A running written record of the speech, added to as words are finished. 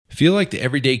Feel like the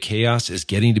everyday chaos is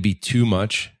getting to be too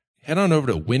much? Head on over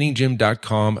to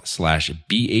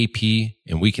winninggym.com/BAP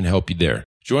and we can help you there.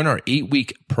 Join our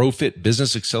 8-week ProFit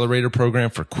Business Accelerator program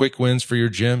for quick wins for your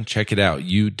gym. Check it out.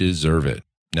 You deserve it.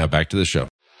 Now back to the show.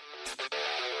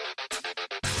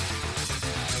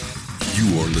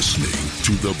 You are listening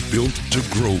to the Built to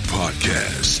Grow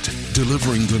podcast,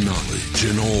 delivering the knowledge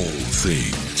in all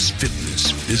things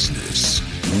fitness business.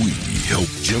 We help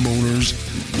gym owners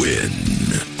win.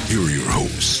 Here are your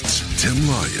hosts, Tim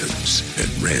Lyons and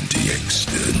Randy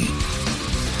Engston.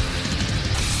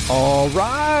 All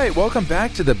right, welcome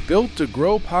back to the Built to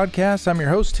Grow podcast. I'm your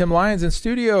host, Tim Lyons, in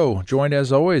studio, joined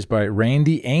as always by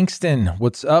Randy Engston.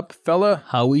 What's up, fella?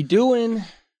 How we doing?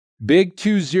 Big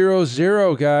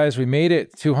 200, guys. We made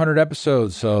it 200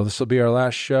 episodes, so this will be our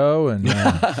last show. And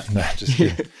just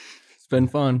kidding. It's been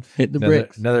fun. Hit the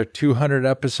bricks. Another 200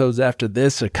 episodes after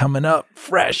this are coming up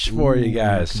fresh for you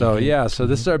guys. So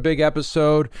this is our big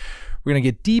episode. We're going to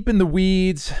get deep in the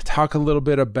weeds, talk a little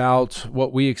bit about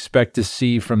what we expect to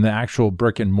see from the actual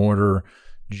brick and mortar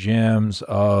gyms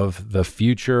of the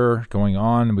future going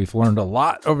on. We've learned a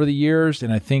lot over the years,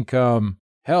 and I think, I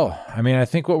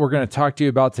think what we're going to talk to you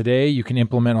about today, you can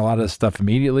implement a lot of this stuff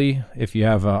immediately. If you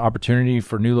have opportunity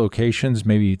for new locations,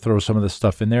 maybe throw some of this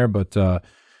stuff in there, but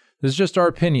this is just our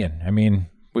opinion. I mean,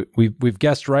 we've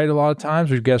guessed right a lot of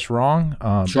times, we've guessed wrong,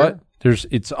 sure. But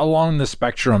it's along the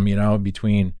spectrum,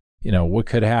 between what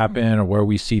could happen or where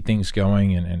we see things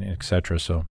going and et cetera.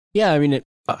 So, yeah, I mean,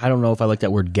 I don't know if I like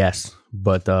that word guess,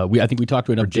 but I think we talked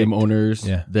to enough gym owners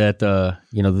that,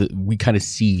 we kind of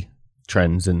see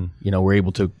trends and, we're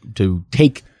able to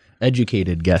take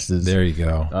educated guesses. There you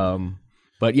go.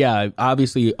 But yeah,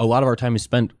 obviously a lot of our time is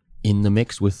spent in the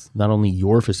mix with not only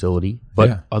your facility,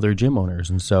 but other gym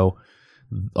owners. And so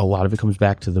a lot of it comes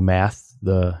back to the math,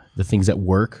 the things that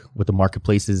work, what the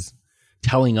marketplace is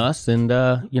telling us, and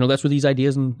that's where these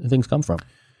ideas and things come from,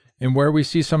 and where we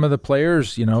see some of the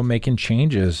players making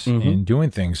changes and doing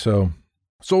things. So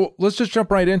let's just jump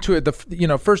right into it.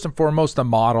 First and foremost, the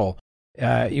model.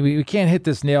 We can't hit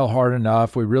this nail hard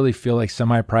enough. We really feel like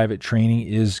semi-private training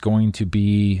is going to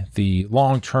be the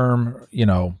long-term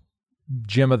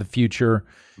gym of the future.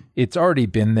 It's already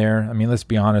been there. I mean, let's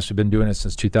be honest, we've been doing it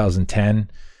since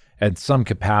 2010 at some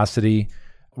capacity.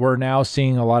 We're now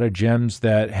seeing a lot of gyms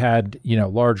that had,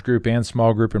 large group and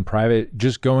small group and private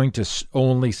just going to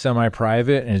only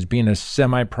semi-private, and as being a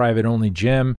semi-private only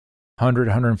gym, 100,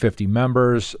 150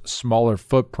 members, smaller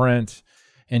footprint,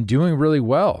 and doing really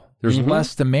well. There's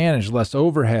less to manage, less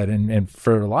overhead. And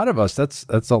for a lot of us,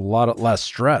 that's a lot less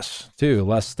stress too,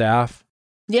 less staff.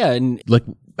 Yeah. And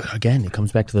again, it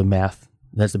comes back to the math.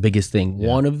 That's the biggest thing. Yeah.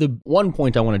 One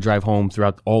point I want to drive home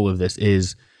throughout all of this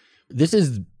is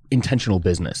intentional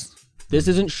business. This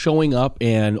isn't showing up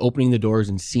and opening the doors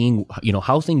and seeing,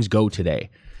 how things go today.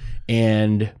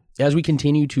 And as we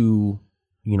continue to,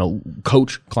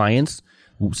 coach clients,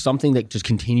 something that just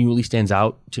continually stands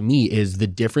out to me is the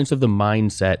difference of the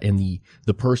mindset and the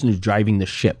person who's driving the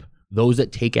ship. Those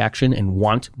that take action and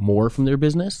want more from their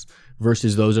business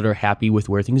versus those that are happy with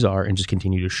where things are and just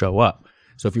continue to show up.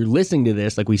 So if you're listening to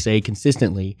this, like we say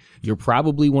consistently, you're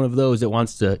probably one of those that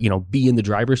wants to, be in the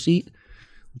driver's seat.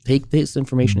 Take this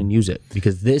information and use it,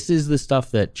 because this is the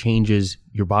stuff that changes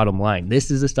your bottom line.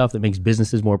 This is the stuff that makes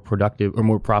businesses more productive or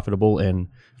more profitable, and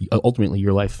ultimately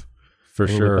your life for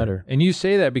sure better. And you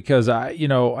say that because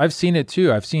I've seen it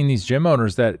too. I've seen these gym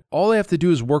owners that all they have to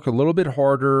do is work a little bit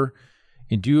harder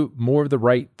and do more of the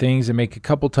right things and make a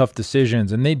couple tough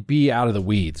decisions, and they'd be out of the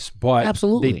weeds. But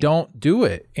absolutely, they don't do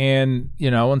it. And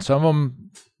and some of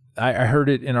them, I heard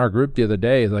it in our group the other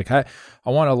day, like, I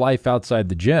want a life outside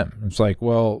the gym. It's like,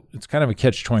 well, it's kind of a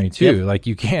catch-22. Yep. Like,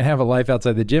 you can't have a life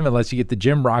outside the gym unless you get the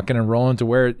gym rocking and rolling to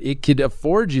where it could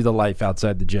afford you the life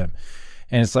outside the gym.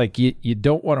 And it's like, you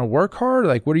don't want to work hard?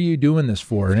 Like, what are you doing this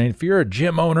for? And if you're a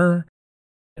gym owner,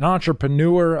 an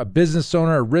entrepreneur, a business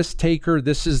owner, a risk taker,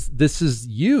 this is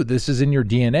you. This is in your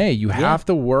DNA. You have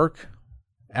to work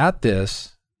at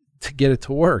this to get it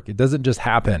to work. It doesn't just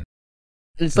happen.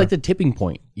 It's like the tipping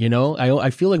point, I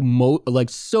feel like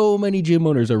so many gym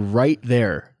owners are right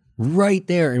there,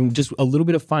 and just a little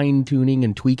bit of fine tuning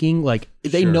and tweaking. Like,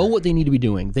 they know what they need to be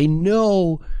doing. They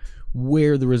know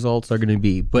where the results are going to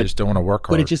be, but they just don't want to work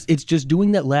hard. But it's just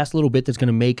doing that last little bit that's going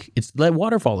to make it's that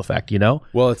waterfall effect,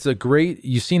 Well, it's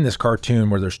you've seen this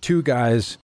cartoon where there's two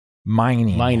guys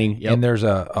mining, yep. And there's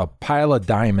a pile of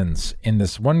diamonds, and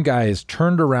this one guy is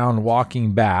turned around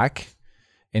walking back.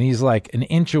 And he's like an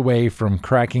inch away from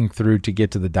cracking through to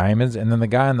get to the diamonds. And then the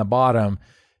guy on the bottom,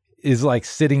 is like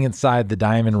sitting inside the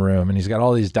diamond room and he's got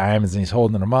all these diamonds and he's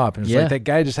holding them up. And it's like that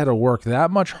guy just had to work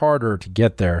that much harder to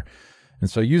get there. And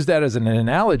so use that as an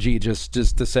analogy just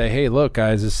to say, hey, look,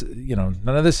 guys, this,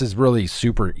 none of this is really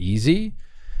super easy,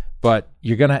 but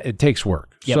it takes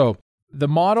work. Yep. So the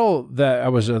model that I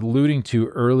was alluding to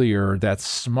earlier, that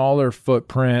smaller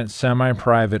footprint,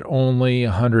 semi-private only,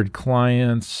 100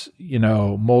 clients,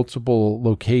 multiple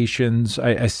locations.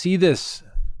 I see this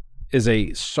as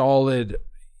a solid,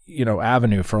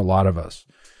 avenue for a lot of us.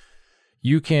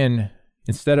 You can,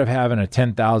 instead of having a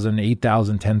 10,000,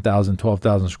 8,000, 10,000,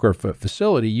 12,000 square foot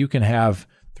facility, you can have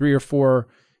 3 or 4,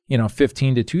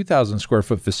 15 to 2,000 square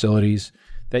foot facilities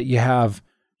that you have,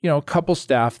 a couple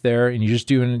staff there, and you're just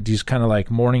doing these kind of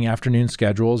like morning, afternoon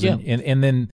schedules. Yeah. And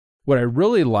then what I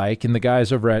really like, and the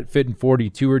guys over at Fit and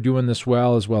 42 are doing this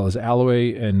well as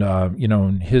Alloy and,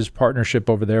 and his partnership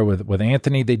over there with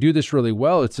Anthony, they do this really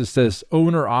well. It's just this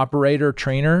owner, operator,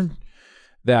 trainer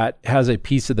that has a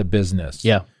piece of the business.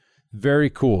 Yeah. Very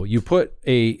cool. You put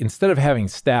instead of having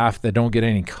staff that don't get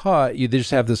any cut, you just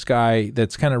have this guy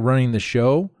that's kind of running the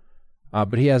show.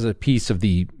 But he has a piece of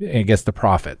the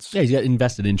profits. Yeah, he's got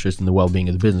invested interest in the well-being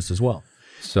of the business as well.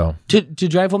 So to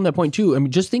drive home that point too, I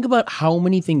mean, just think about how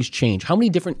many things change, how many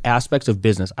different aspects of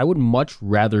business. I would much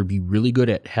rather be really good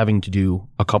at having to do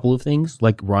a couple of things,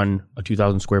 like run a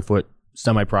 2,000 square foot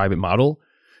semi-private model,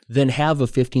 than have a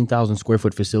 15,000 square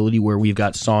foot facility where we've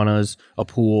got saunas, a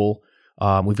pool,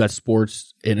 we've got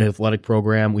sports, an athletic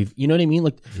program. You know what I mean?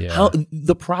 Like how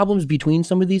the problems between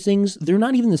some of these things, they're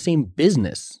not even the same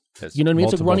business. You know what I mean?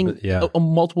 It's like running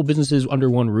multiple businesses under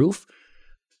one roof,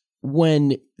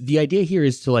 when the idea here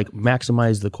is to like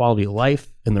maximize the quality of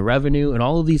life and the revenue and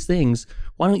all of these things.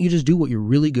 Why don't you just do what you're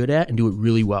really good at and do it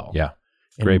really well? Yeah.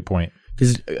 Great point.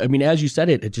 Because I mean, as you said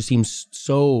it just seems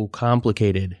so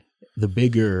complicated the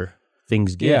bigger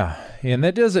things get. Yeah. And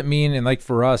that doesn't mean, and like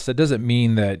for us, that doesn't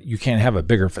mean that you can't have a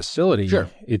bigger facility.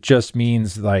 Sure. It just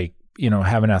means like,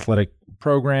 having athletic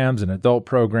programs and adult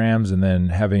programs, and then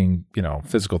having,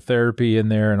 physical therapy in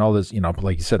there and all this,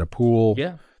 like you said, a pool.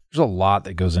 Yeah. There's a lot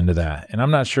that goes into that. And I'm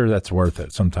not sure that's worth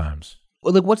it sometimes.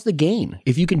 Well, like what's the gain?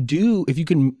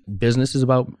 Business is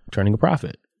about turning a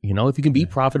profit. If you can be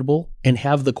profitable and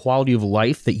have the quality of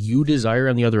life that you desire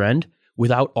on the other end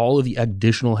without all of the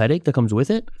additional headache that comes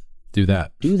with it, do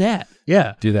that.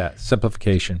 Yeah. Do that.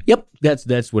 Simplification. Yep.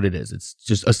 That's what it is. It's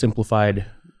just a simplified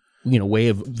way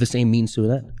of the same means to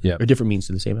that. Yeah. Or different means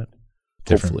to the same end.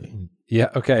 Hopefully. Yeah.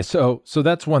 Okay. So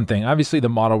that's one thing. Obviously the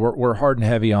model, we're hard and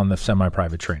heavy on the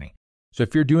semi-private training. So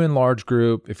if you're doing large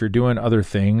group, if you're doing other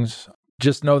things,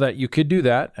 just know that you could do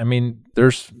that. I mean,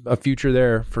 there's a future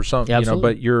there for some,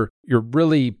 but you're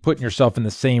really putting yourself in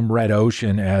the same red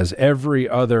ocean as every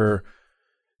other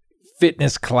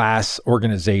fitness class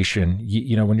organization.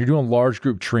 When you're doing large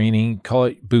group training, call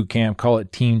it boot camp, call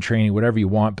it team training, whatever you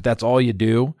want, but that's all you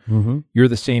do. Mm-hmm. You're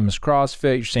the same as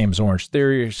CrossFit, you're same as Orange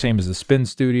Theory, you're same as the Spin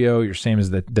Studio, you're same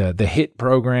as the HIIT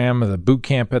program, the boot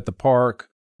camp at the park.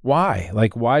 Why?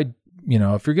 Like, why?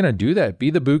 If you're going to do that,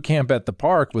 be the boot camp at the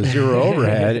park with zero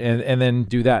overhead and then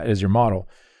do that as your model.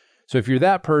 So if you're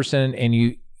that person and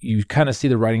you kind of see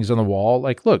the writings on the wall,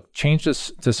 like, look, change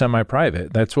this to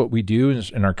semi-private. That's what we do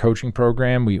in our coaching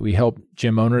program. We help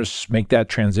gym owners make that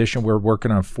transition. We're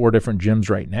working on 4 different gyms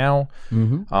right now,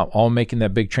 all making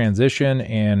that big transition.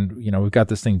 And, we've got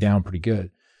this thing down pretty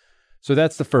good. So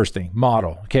that's the first thing,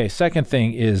 model. Okay. Second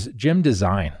thing is gym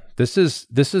design. This is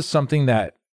something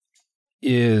that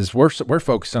is, we're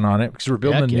focusing on it because we're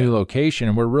building a new location,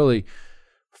 and we're really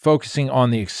focusing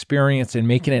on the experience and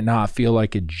making it not feel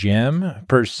like a gym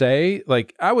per se.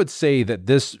 Like, I would say that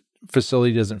this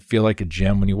facility doesn't feel like a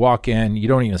gym. When you walk in, you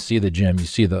don't even see the gym. You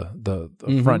see the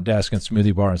front desk and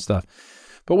smoothie bar and stuff.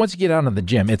 But once you get out of the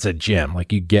gym, it's a gym.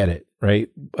 Like, you get it, right?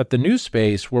 But the new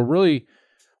space, we're really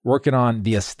working on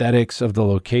the aesthetics of the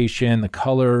location, the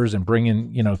colors, and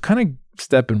bringing, kind of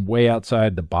stepping way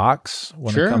outside the box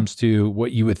when it comes to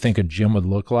what you would think a gym would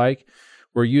look like.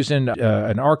 We're using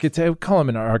an architect, we call him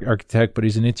an architect, but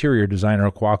he's an interior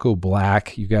designer, Kwaku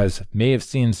Black. You guys may have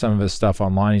seen some of his stuff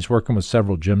online. He's working with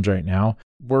several gyms right now.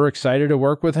 We're excited to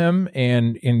work with him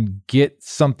and get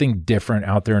something different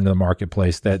out there into the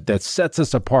marketplace that sets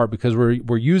us apart, because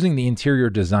we're using the interior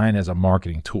design as a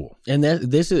marketing tool. And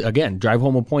this is, again, drive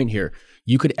home a point here.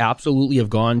 You could absolutely have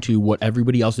gone to what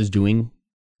everybody else is doing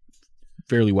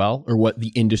fairly well, or what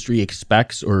the industry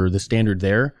expects or the standard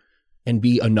there, and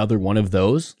be another one of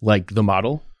those, like the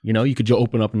model. You could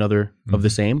open up another of the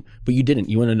same, but you didn't.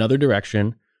 You went another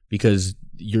direction because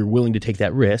you're willing to take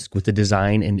that risk with the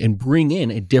design and bring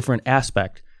in a different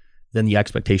aspect than the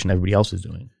expectation everybody else is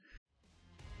doing.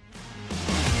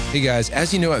 Hey guys,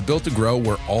 as you know, at Built to Grow,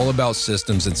 we're all about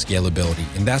systems and scalability.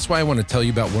 And that's why I want to tell you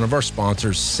about one of our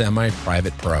sponsors,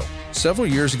 Semi-Private Pro. Several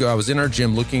years ago, I was in our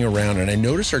gym looking around and I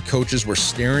noticed our coaches were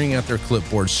staring at their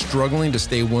clipboards, struggling to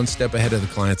stay one step ahead of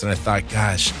the clients. And I thought,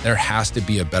 gosh, there has to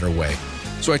be a better way.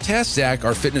 So I tasked Zach,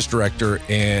 our fitness director,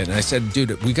 and I said,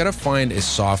 dude, we got to find a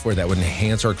software that would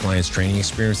enhance our clients' training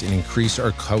experience and increase our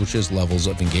coaches' levels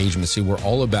of engagement. See, we're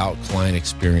all about client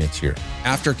experience here.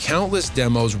 After countless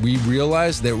demos, we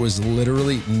realized there was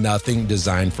literally nothing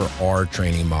designed for our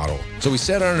training model. So we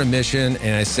set out on a mission,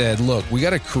 and I said, look, we got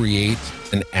to create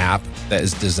an app that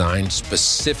is designed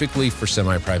specifically for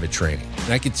semi-private training.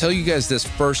 And I can tell you guys this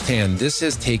firsthand, this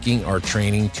is taking our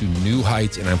training to new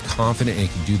heights, and I'm confident it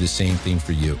can do the same thing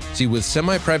for you. See, with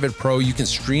Semi-Private Pro, you can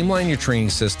streamline your training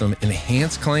system,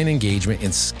 enhance client engagement,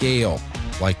 and scale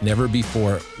like never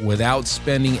before without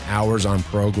spending hours on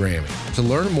programming. To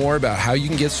learn more about how you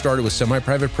can get started with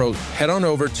Semi-Private Pro, head on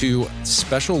over to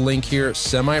special link here,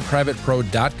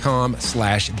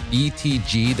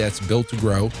 semiprivatepro.com/BTG. That's Built to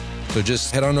Grow. So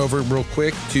just head on over real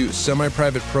quick to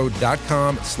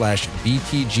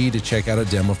semiprivatepro.com/BTG to check out a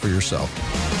demo for yourself.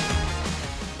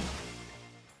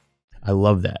 I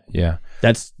love that. Yeah.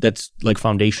 That's like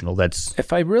foundational. That's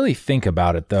If I really think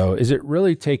about it, though, is it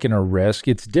really taking a risk?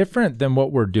 It's different than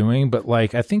what we're doing, but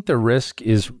like I think the risk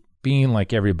is being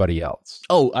like everybody else.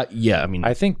 yeah. I mean,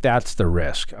 I think that's the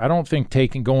risk. I don't think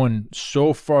going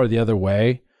so far the other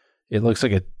way, it looks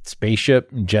like a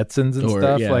spaceship and Jetsons and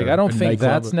stuff. Yeah, like I don't think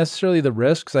nightclub. that's necessarily the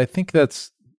risk. 'Cause I think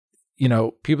that's,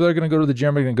 people are going to go to the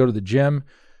gym. Are going to go to the gym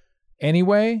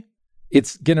anyway.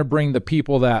 It's going to bring the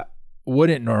people that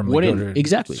wouldn't normally go to.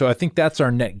 Exactly. So I think that's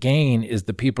our net gain is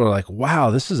the people are like,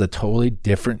 wow, this is a totally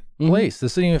different place.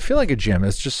 This doesn't even feel like a gym.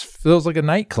 It just feels like a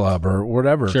nightclub or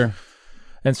whatever. Sure.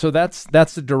 And so that's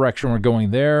the direction we're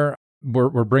going there.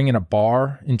 We're bringing a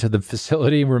bar into the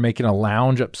facility. We're making a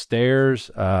lounge upstairs.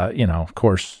 Of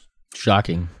course.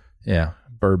 Shocking. Yeah.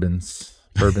 Bourbons.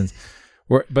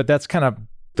 But that's kind of,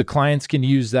 the clients can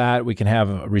use that. We can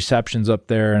have receptions up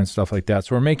there and stuff like that.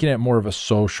 So we're making it more of a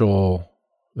social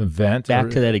event. Back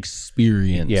to that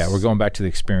experience. Yeah, we're going back to the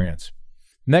experience.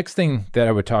 Next thing that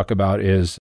I would talk about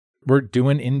is we're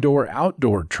doing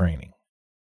indoor-outdoor training.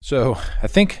 So I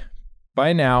think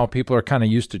by now people are kind of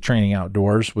used to training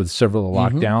outdoors with several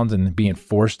lockdowns and being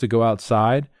forced to go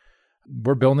outside.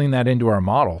 We're building that into our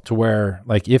model to where,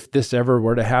 like, if this ever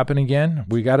were to happen again,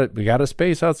 we got a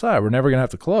space outside. We're never going to have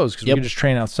to close because we can just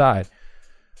train outside.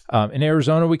 In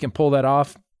Arizona, we can pull that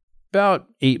off about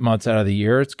 8 months out of the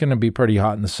year. It's going to be pretty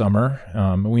hot in the summer.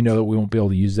 We know that we won't be able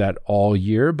to use that all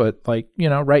year, but right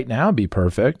now it'd be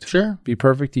perfect. Sure. Be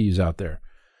perfect to use out there.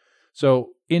 So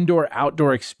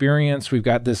indoor-outdoor experience, we've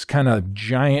got this kind of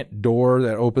giant door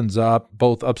that opens up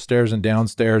both upstairs and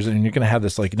downstairs, and you're going to have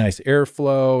this like nice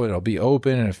airflow. It'll be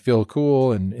open and it'll feel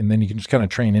cool, and then you can just kind of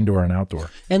train indoor and outdoor.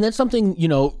 And that's something,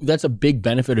 that's a big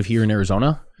benefit of here in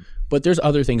Arizona. But there's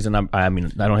other things, and I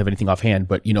don't have anything offhand,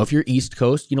 but, if you're East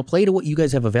Coast, play to what you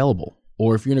guys have available.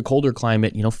 Or if you're in a colder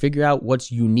climate, figure out what's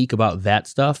unique about that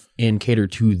stuff and cater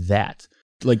to that.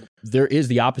 Like, there is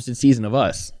the opposite season of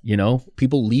us,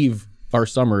 People leave our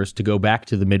summers to go back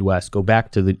to the Midwest, go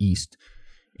back to the East.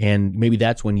 And maybe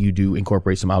that's when you do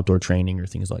incorporate some outdoor training or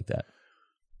things like that.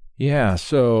 Yeah.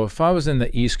 So if I was in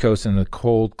the East Coast in the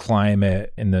cold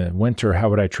climate in the winter, how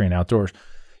would I train outdoors?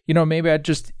 Maybe I'd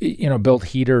just, build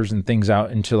heaters and things out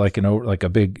into like a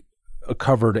big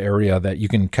covered area that you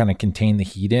can kind of contain the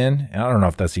heat in. And I don't know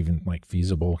if that's even like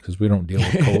feasible because we don't deal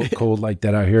with cold like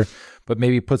that out here, but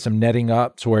maybe put some netting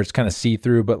up to where it's kind of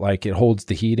see-through, but like it holds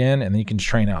the heat in, and then you can just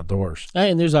train outdoors.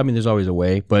 And there's always a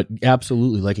way, but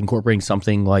absolutely like incorporating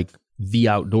something like the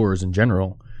outdoors in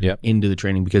general into the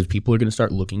training, because people are going to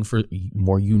start looking for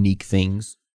more unique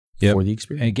things. For the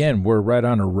experience. And again, we're right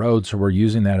on a road, so we're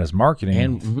using that as marketing.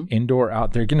 And indoor,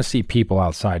 out there, you're going to see people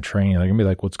outside training. They're going to be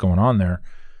like, what's going on there?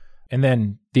 And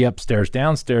then the upstairs,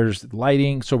 downstairs,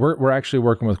 lighting. So we're actually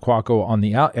working with Quaco on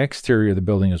the exterior of the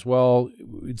building as well.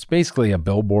 It's basically a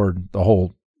billboard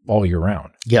all year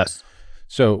round. Yes.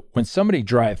 So when somebody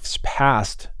drives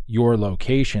past your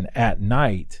location at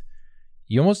night,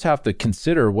 you almost have to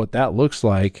consider what that looks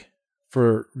like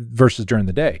versus during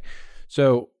the day.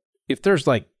 So if there's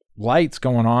like lights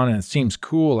going on and it seems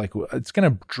cool, like it's going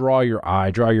to draw your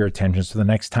attention. So the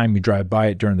next time you drive by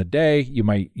it during the day, it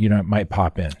might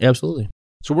pop in. Absolutely.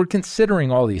 So we're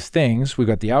considering all these things. We've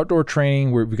got the outdoor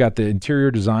training. We've got the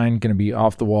interior design going to be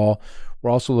off the wall. We're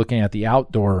also looking at the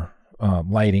outdoor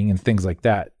lighting and things like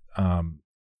that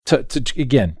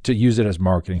to use it as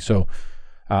marketing. So,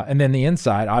 and then the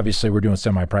inside, obviously we're doing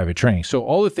semi-private training. So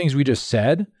all the things we just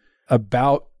said,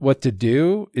 about what to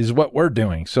do is what we're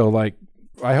doing. So like,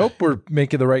 I hope we're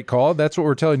making the right call. That's what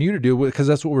we're telling you to do because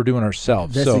that's what we're doing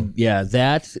ourselves.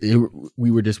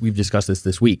 We've discussed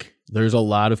this week. There's a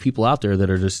lot of people out there that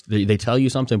are just, they tell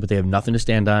you something, but they have nothing to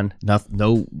stand on,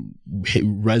 no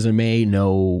resume,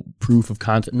 no proof of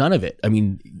content, none of it. I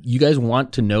mean, you guys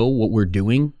want to know what we're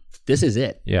doing. This is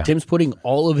it. Yeah. Tim's putting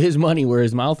all of his money where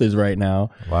his mouth is right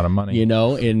now. A lot of money.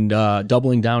 And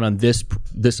doubling down on this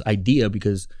idea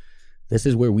because this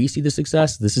is where we see the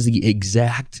success. This is the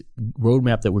exact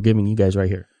roadmap that we're giving you guys right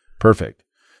here. Perfect.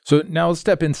 So now let's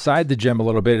step inside the gym a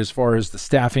little bit as far as the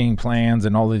staffing plans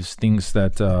and all these things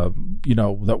that,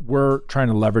 that we're trying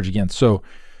to leverage against. So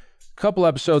a couple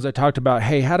episodes I talked about,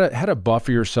 hey, how to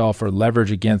buffer yourself or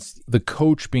leverage against the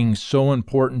coach being so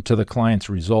important to the client's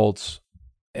results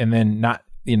and then not,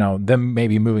 them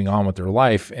maybe moving on with their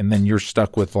life. And then you're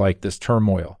stuck with like this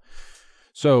turmoil.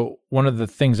 So one of the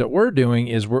things that we're doing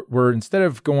is we're instead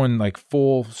of going like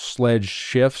full-fledged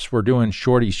shifts, we're doing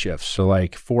shorty shifts. So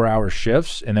like 4-hour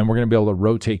shifts, and then we're going to be able to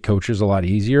rotate coaches a lot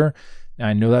easier. And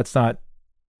I know that's not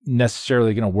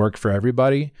necessarily going to work for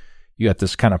everybody. You got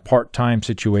this kind of part-time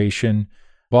situation,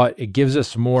 but it gives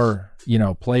us more,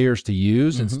 players to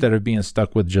use instead of being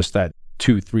stuck with just that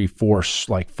 2, 3, 4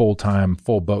 like full-time,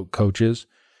 full boat coaches.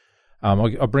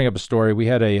 I'll bring up a story. We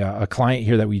had a client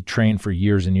here that we trained for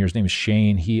years and years. His name is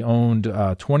Shane. He owned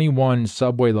 21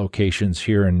 Subway locations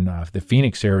here in the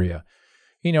Phoenix area.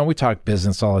 We talk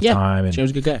business all the time. And Shane's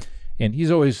a good guy. And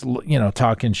he's always,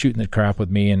 talking, shooting the crap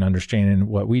with me and understanding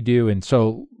what we do. And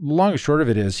so the long and short of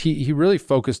it is he really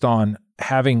focused on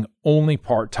having only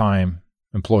part-time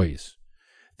employees.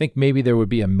 I think maybe there would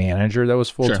be a manager that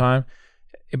was full-time,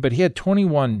 but he had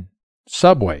 21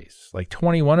 Subways, like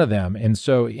 21 of them. And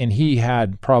he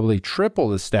had probably triple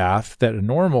the staff that a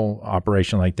normal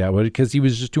operation like that would because he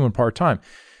was just doing part-time.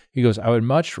 He goes, I would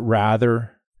much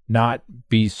rather not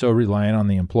be so reliant on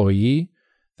the employee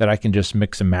that I can just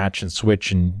mix and match and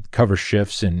switch and cover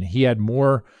shifts. And he had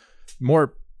more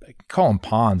I call them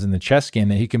pawns in the chess game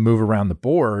that he can move around the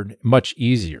board much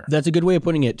easier. That's a good way of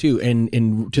putting it too.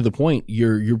 And to the point,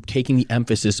 you're taking the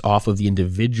emphasis off of the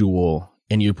individual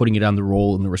and you're putting it on the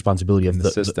role and the responsibility of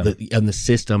the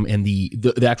system and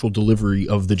the actual delivery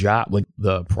of the job, like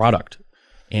the product.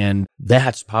 And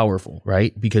that's powerful,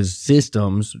 right? Because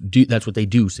systems that's what they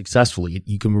do successfully.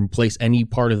 You can replace any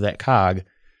part of that cog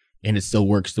and it still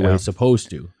works the way it's supposed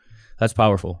to. That's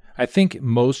powerful. I think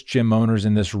most gym owners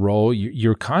in this role,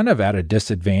 you're kind of at a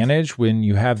disadvantage when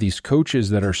you have these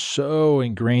coaches that are so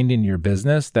ingrained in your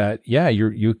business that,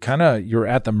 you're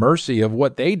at the mercy of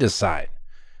what they decide.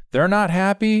 They're not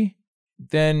happy,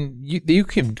 then you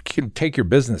can take your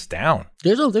business down.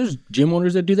 There's gym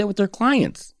owners that do that with their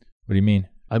clients. What do you mean?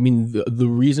 I mean, the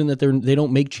reason that they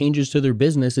don't make changes to their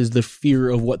business is the fear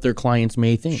of what their clients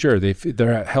may think. Sure,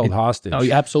 they're held hostage. Oh,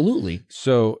 absolutely.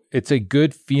 So it's a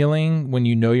good feeling when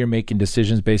you're making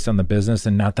decisions based on the business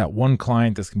and not that one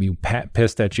client that's going to be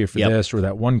pissed at you for this or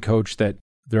that one coach that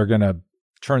they're going to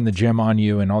turn the gym on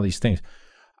you and all these things.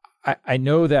 I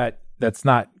know that that's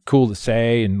not cool to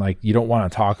say and like you don't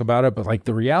want to talk about it, but like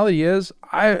the reality is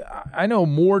I know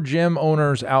more gym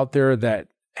owners out there that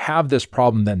have this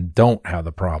problem than don't have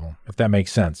the problem, if that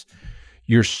makes sense.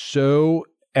 You're so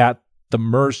at the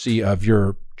mercy of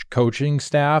your coaching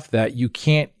staff that you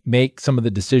can't make some of the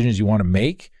decisions you want to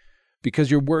make because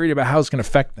you're worried about how it's going to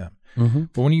affect them. Mm-hmm.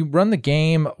 But when you run the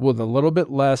game with a little bit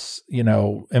less,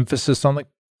 emphasis on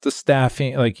the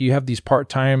staffing, like you have these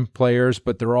part-time players,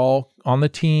 but they're all on the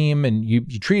team and you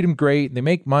treat them great and they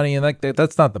make money and like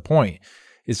that's not the point.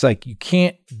 It's like you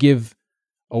can't give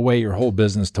away your whole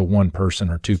business to one person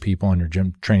or two people on your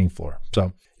gym training floor.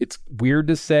 So it's weird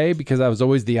to say because I was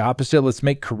always the opposite. Let's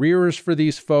make careers for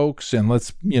these folks and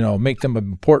let's, make them an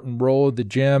important role at the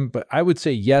gym. But I would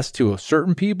say yes to a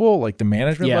certain people, like the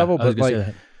management level, but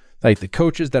like the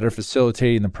coaches that are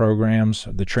facilitating the programs,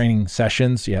 the training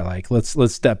sessions. Yeah. Like let's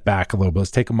step back a little bit.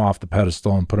 Let's take them off the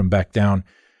pedestal and put them back down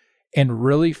and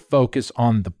really focus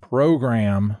on the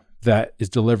program that is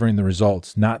delivering the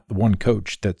results, not the one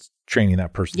coach that's training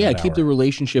that person. Yeah, keep the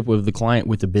relationship with the client,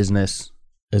 with the business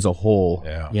as a whole,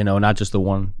 not just the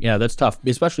one. Yeah, that's tough,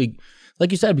 especially like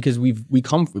you said, because we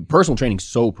come from personal training,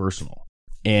 so personal,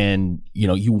 and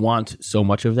you want so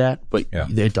much of that, but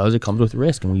it comes with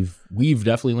risk, and we've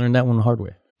definitely learned that one the hard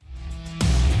way.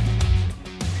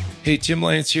 Hey, Tim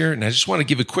Lyons here, and I just want to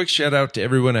give a quick shout out to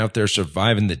everyone out there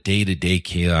surviving the day-to-day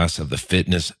chaos of the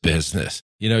fitness business.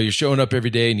 You're showing up every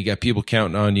day and you got people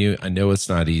counting on you. I know it's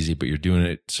not easy, but you're doing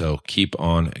it, so keep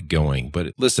on going.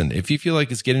 But listen, if you feel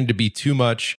like it's getting to be too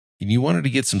much, and you wanted to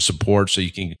get some support so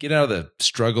you can get out of the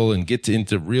struggle and get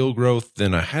into real growth,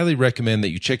 then I highly recommend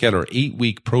that you check out our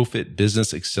 8-week ProFit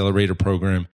Business Accelerator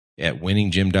program at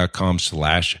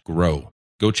winninggym.com/grow.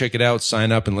 Go check it out,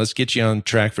 sign up, and let's get you on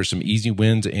track for some easy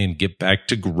wins and get back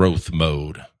to growth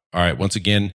mode. All right, once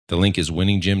again, the link is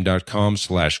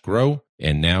winninggym.com/grow.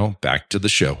 And now back to the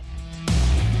show.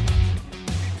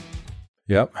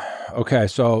 Yep. Okay,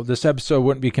 so this episode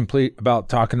wouldn't be complete about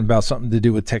talking about something to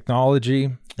do with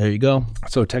technology. There you go.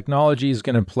 So technology is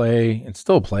going to play, and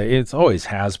still play, it always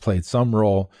has played some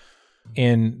role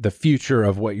in the future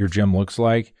of what your gym looks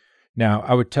like. Now,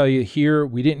 I would tell you here,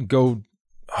 we didn't go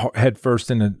head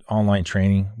first into online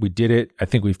training. We did it. I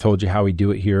think we've told you how we do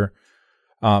it here.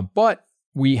 But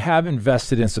we have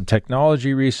invested in some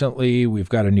technology recently. We've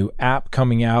got a new app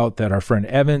coming out that our friend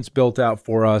Evans built out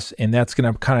for us, and that's going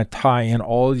to kind of tie in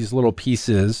all these little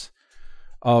pieces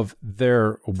of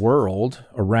their world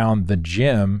around the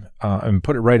gym and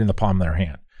put it right in the palm of their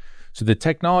hand. So the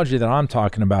technology that I'm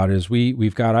talking about is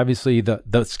we've got obviously the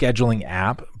scheduling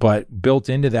app, but built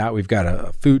into that, we've got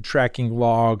a food tracking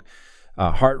log,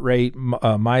 heart rate,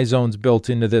 MyZone's built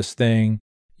into this thing.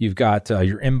 You've got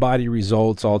your InBody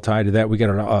results all tied to that. We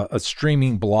got a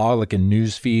streaming blog, like a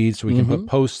news feed, so we can put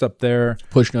posts up there.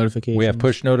 Push notifications. We have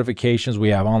push notifications. We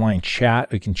have online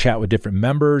chat. We can chat with different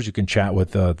members. You can chat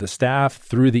with the staff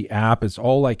through the app. It's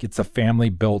all like it's a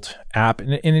family-built app,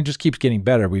 and it just keeps getting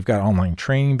better. We've got online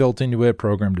training built into it,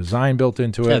 program design built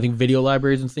into it. I think video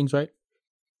libraries and things, right?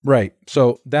 Right.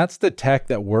 So that's the tech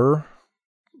that we're,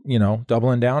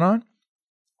 doubling down on.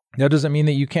 That doesn't mean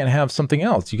that you can't have something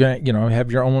else. You can, have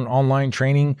your own online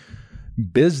training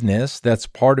business that's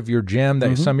part of your gym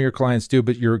that some of your clients do,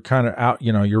 but you're kind of out,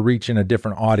 you're reaching a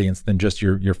different audience than just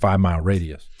your 5-mile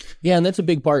radius. Yeah, and that's a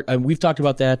big part. We've talked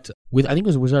about that with, I think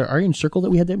it was our Aryan Circle that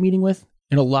we had that meeting with.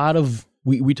 And a lot of,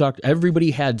 we talked,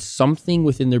 everybody had something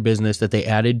within their business that they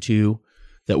added to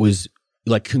that was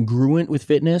like congruent with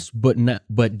fitness, but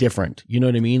different. You know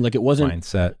what I mean? Like it wasn't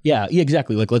mindset. Yeah,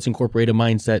 exactly. Like let's incorporate a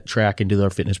mindset track into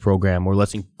our fitness program, or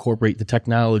let's incorporate the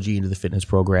technology into the fitness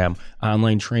program,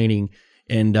 online training.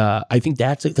 And I think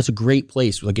that's a great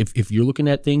place. Like if you're looking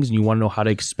at things and you want to know how to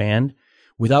expand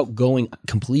without going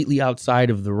completely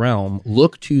outside of the realm,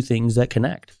 look to things that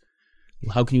connect.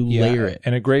 How can you layer it?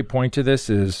 And a great point to this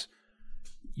is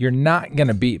you're not going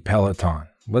to beat Peloton.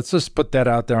 Let's just put that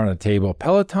out there on the table.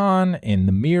 Peloton and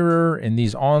the Mirror and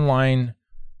these online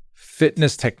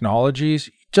fitness technologies,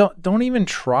 don't even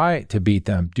try to beat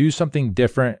them. Do something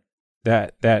different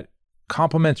that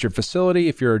complements your facility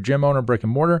if you're a gym owner, brick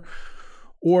and mortar,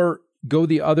 or go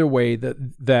the other way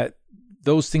that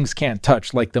those things can't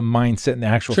touch, like the mindset and the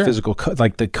actual physical,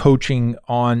 like the coaching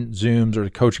on Zooms or the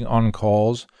coaching on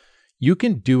calls. You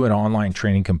can do an online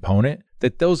training component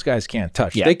that those guys can't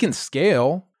touch. Yeah. They can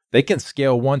scale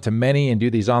one to many and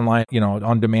do these online,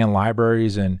 on-demand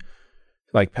libraries, and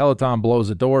like Peloton blows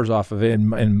the doors off of it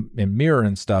and Mirror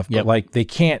and stuff. But like they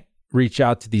can't reach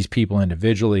out to these people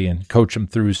individually and coach them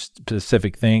through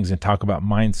specific things and talk about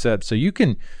mindset. So you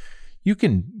can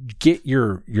get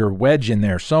your wedge in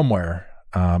there somewhere.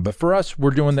 But for us,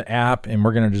 we're doing the app, and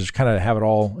we're going to just kind of have it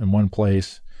all in one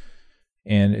place.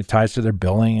 And it ties to their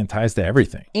billing and ties to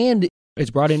everything. And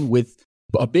it's brought in with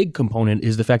a big component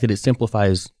is the fact that it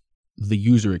simplifies the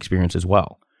user experience as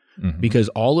well. Because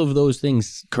all of those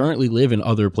things currently live in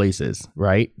other places,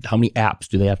 right? How many apps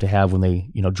do they have to have when they,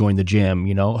 join the gym?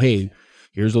 Hey,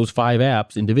 here's those 5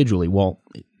 apps individually. Well,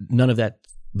 none of that's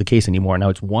the case anymore. Now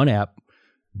it's one app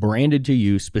branded to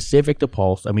you, specific to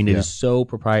Pulse. I mean, it is so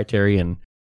proprietary, and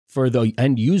for the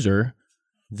end user,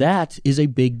 that is a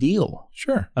big deal.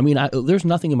 Sure. I mean, there's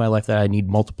nothing in my life that I need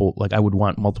I would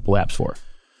want multiple apps for.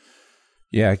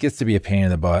 Yeah, it gets to be a pain in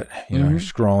the butt. You're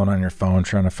scrolling on your phone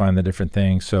trying to find the different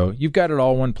things. So you've got it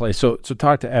all in one place. So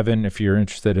talk to Evan if you're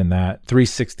interested in that.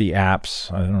 360 apps.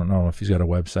 I don't know if he's got a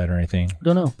website or anything.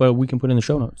 Don't know, but we can put in the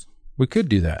show notes. We could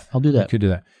do that. I'll do that. We could do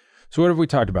that. So what have we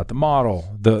talked about? The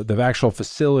model, the actual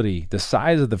facility, the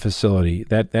size of the facility.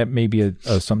 That may be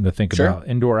something to think about.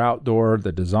 Indoor, outdoor,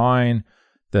 the design,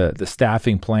 the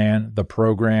staffing plan, the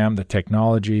program, the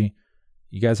technology.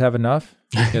 You guys have enough?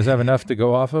 You guys have enough to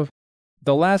go off of?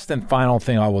 The last and final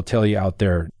thing I will tell you out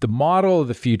there, the model of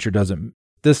the future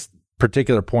this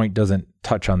particular point doesn't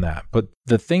touch on that. But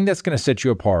the thing that's going to set you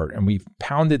apart, and we've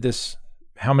pounded this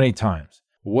how many times,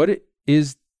 what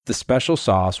is the special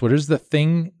sauce? What is the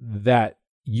thing that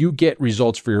you get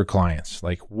results for your clients?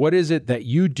 Like, what is it that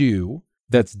you do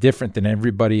that's different than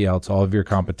everybody else, all of your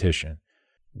competition?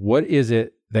 What is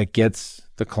it that gets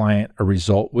the client a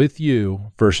result with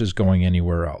you versus going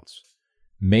anywhere else?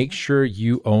 Make sure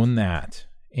you own that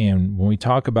And when we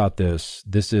talk about this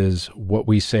is what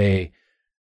we say,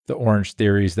 the orange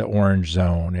theories, the orange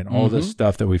zone, and all this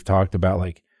stuff that we've talked about.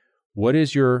 Like, what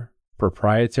is your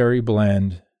proprietary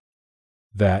blend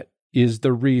that is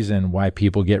the reason why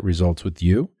people get results with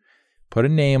you? Put a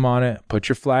name on it, put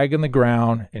your flag in the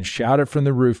ground, and shout it from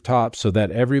the rooftop so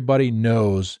that everybody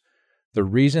knows the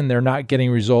reason they're not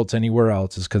getting results anywhere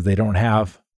else is because they don't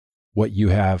have what you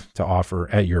have to offer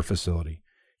at your facility.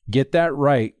 Get that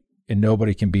right, and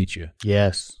nobody can beat you.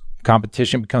 Yes.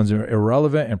 Competition becomes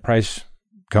irrelevant, and price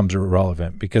becomes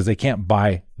irrelevant because they can't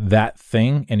buy that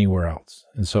thing anywhere else.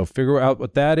 And so figure out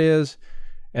what that is,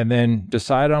 and then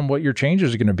decide on what your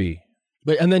changes are going to be.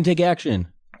 And then take action.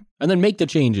 And then make the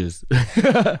changes.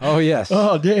 Oh, yes.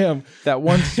 Oh, damn. That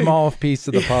one small piece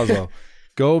of the puzzle.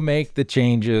 Go make the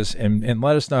changes and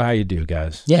let us know how you do,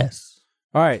 guys. Yes.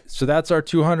 All right. So that's our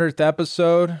 200th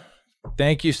episode.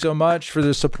 Thank you so much for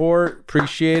the support.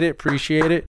 Appreciate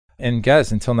it. And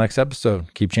guys, until next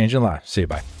episode, keep changing lives. See you.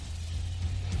 Bye.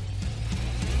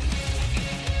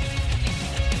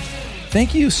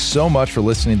 Thank you so much for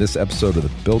listening to this episode of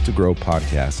the Built to Grow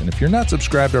podcast. And if you're not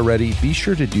subscribed already, be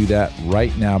sure to do that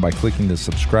right now by clicking the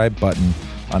subscribe button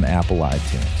on Apple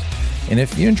iTunes. And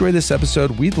if you enjoyed this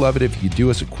episode, we'd love it if you do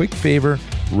us a quick favor,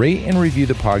 rate and review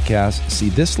the podcast. See,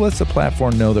 this lets the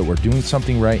platform know that we're doing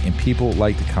something right and people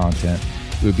like the content.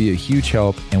 It would be a huge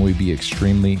help and we'd be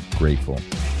extremely grateful.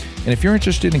 And if you're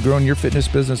interested in growing your fitness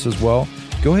business as well,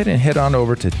 go ahead and head on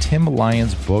over to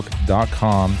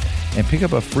timlyonsbook.com and pick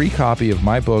up a free copy of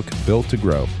my book, Built to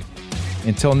Grow.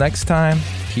 Until next time,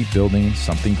 keep building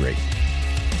something great.